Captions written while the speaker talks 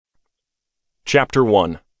Chapter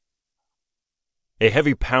 1. A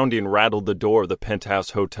heavy pounding rattled the door of the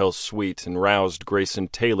penthouse hotel suite and roused Grayson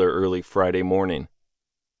Taylor early Friday morning.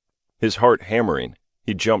 His heart hammering,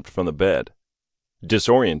 he jumped from the bed.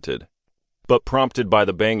 Disoriented, but prompted by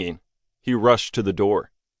the banging, he rushed to the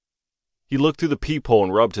door. He looked through the peephole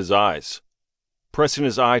and rubbed his eyes. Pressing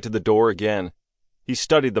his eye to the door again, he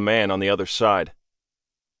studied the man on the other side.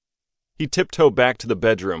 He tiptoed back to the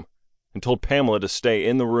bedroom and told Pamela to stay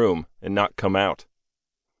in the room and not come out.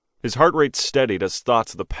 His heart rate steadied as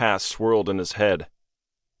thoughts of the past swirled in his head.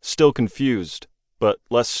 Still confused, but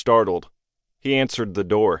less startled, he answered the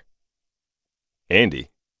door. "Andy,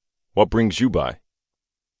 what brings you by?"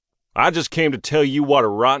 "I just came to tell you what a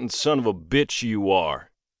rotten son of a bitch you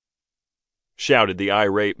are," shouted the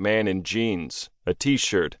irate man in jeans, a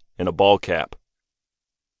t-shirt, and a ball cap.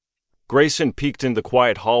 Grayson peeked into the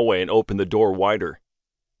quiet hallway and opened the door wider,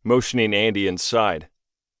 motioning Andy inside,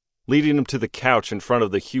 leading him to the couch in front of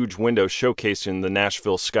the huge window showcasing the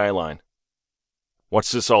Nashville skyline.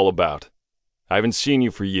 "What's this all about? I haven't seen you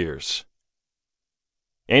for years."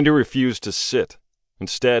 Andy refused to sit,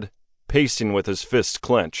 instead pacing with his fists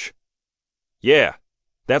clenched. "Yeah,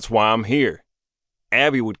 that's why I'm here.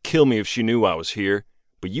 Abby would kill me if she knew I was here,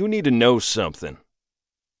 but you need to know something."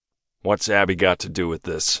 "What's Abby got to do with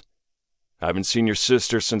this? I haven't seen your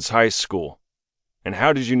sister since high school. And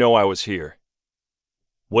how did you know I was here?"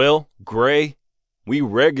 "Well, Gray, we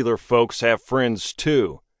regular folks have friends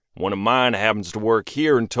too. One of mine happens to work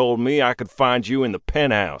here and told me I could find you in the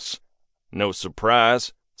penthouse. No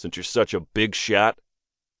surprise, since you're such a big shot,"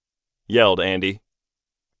 yelled Andy.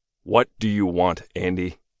 "What do you want,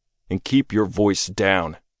 Andy? And keep your voice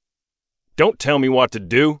down." "Don't tell me what to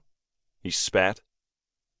do," he spat.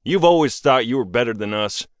 "You've always thought you were better than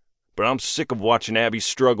us, but I'm sick of watching Abby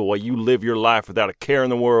struggle while you live your life without a care in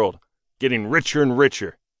the world, getting richer and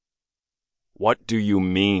richer." "What do you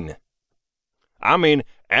mean?" "I mean,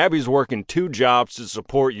 Abby's working 2 jobs to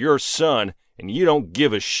support your son, and you don't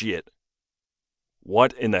give a shit."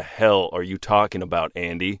 "What in the hell are you talking about,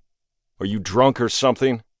 Andy? Are you drunk or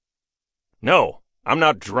something?" "No, I'm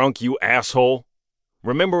not drunk, you asshole.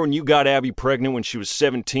 Remember when you got Abby pregnant when she was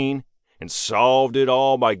 17 and solved it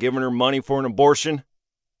all by giving her money for an abortion?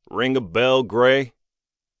 Ring a bell, Gray?"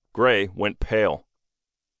 Gray went pale.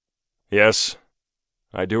 "Yes,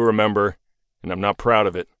 I do remember, and I'm not proud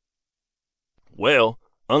of it." "Well,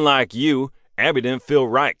 unlike you, Abby didn't feel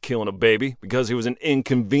right killing a baby because he was an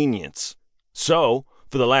inconvenience. So,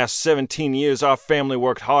 for the last 17 years, our family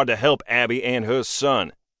worked hard to help Abby and her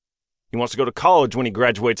son. He wants to go to college when he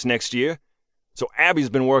graduates next year, so Abby's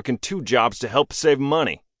been working 2 jobs to help save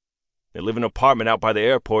money. They live in an apartment out by the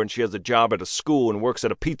airport, and she has a job at a school and works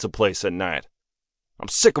at a pizza place at night. I'm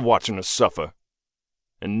sick of watching her suffer.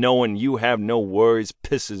 And knowing you have no worries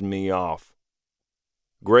pisses me off."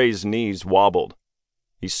 Gray's knees wobbled.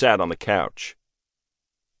 He sat on the couch.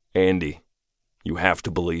 "Andy, you have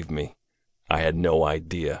to believe me. I had no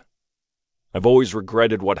idea. I've always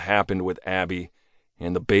regretted what happened with Abby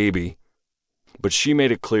and the baby, but she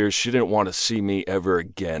made it clear she didn't want to see me ever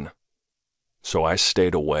again. So I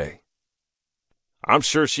stayed away." "I'm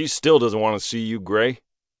sure she still doesn't want to see you, Gray.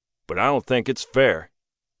 But I don't think it's fair.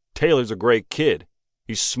 Taylor's a great kid.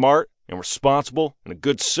 He's smart and responsible and a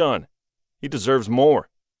good son. He deserves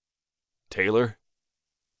more." "Taylor?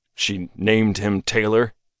 She named him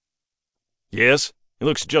Taylor?" "Yes, he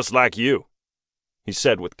looks just like you," he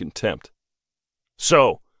said with contempt.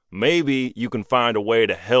 "So, maybe you can find a way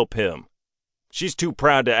to help him. She's too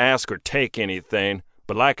proud to ask or take anything,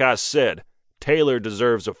 but like I said, Taylor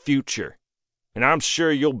deserves a future. And I'm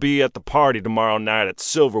sure you'll be at the party tomorrow night at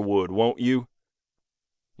Silverwood, won't you?"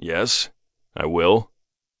 "Yes, I will.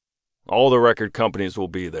 All the record companies will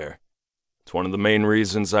be there. It's one of the main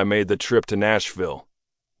reasons I made the trip to Nashville.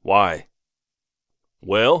 Why?"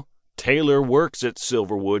 "Well, Taylor works at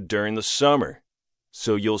Silverwood during the summer,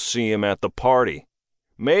 so you'll see him at the party.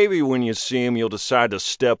 Maybe when you see him, you'll decide to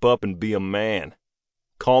step up and be a man.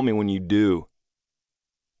 Call me when you do,"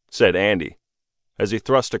 said Andy, as he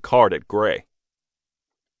thrust a card at Gray.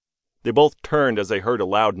 They both turned as they heard a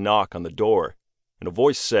loud knock on the door, and a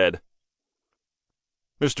voice said,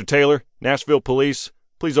 "Mr. Taylor, Nashville Police,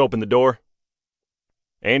 please open the door."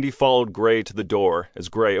 Andy followed Gray to the door as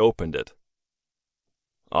Gray opened it.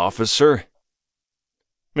 "Officer?"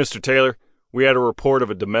 "Mr. Taylor, we had a report of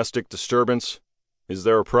a domestic disturbance. Is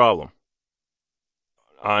there a problem?"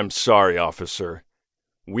 "I'm sorry, officer.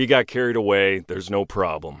 We got carried away. There's no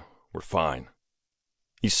problem. We're fine,"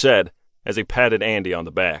 he said as he patted Andy on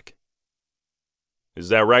the back. "Is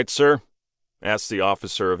that right, sir?" asked the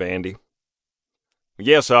officer of Andy.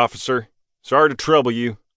 "Yes, officer. Sorry to trouble you.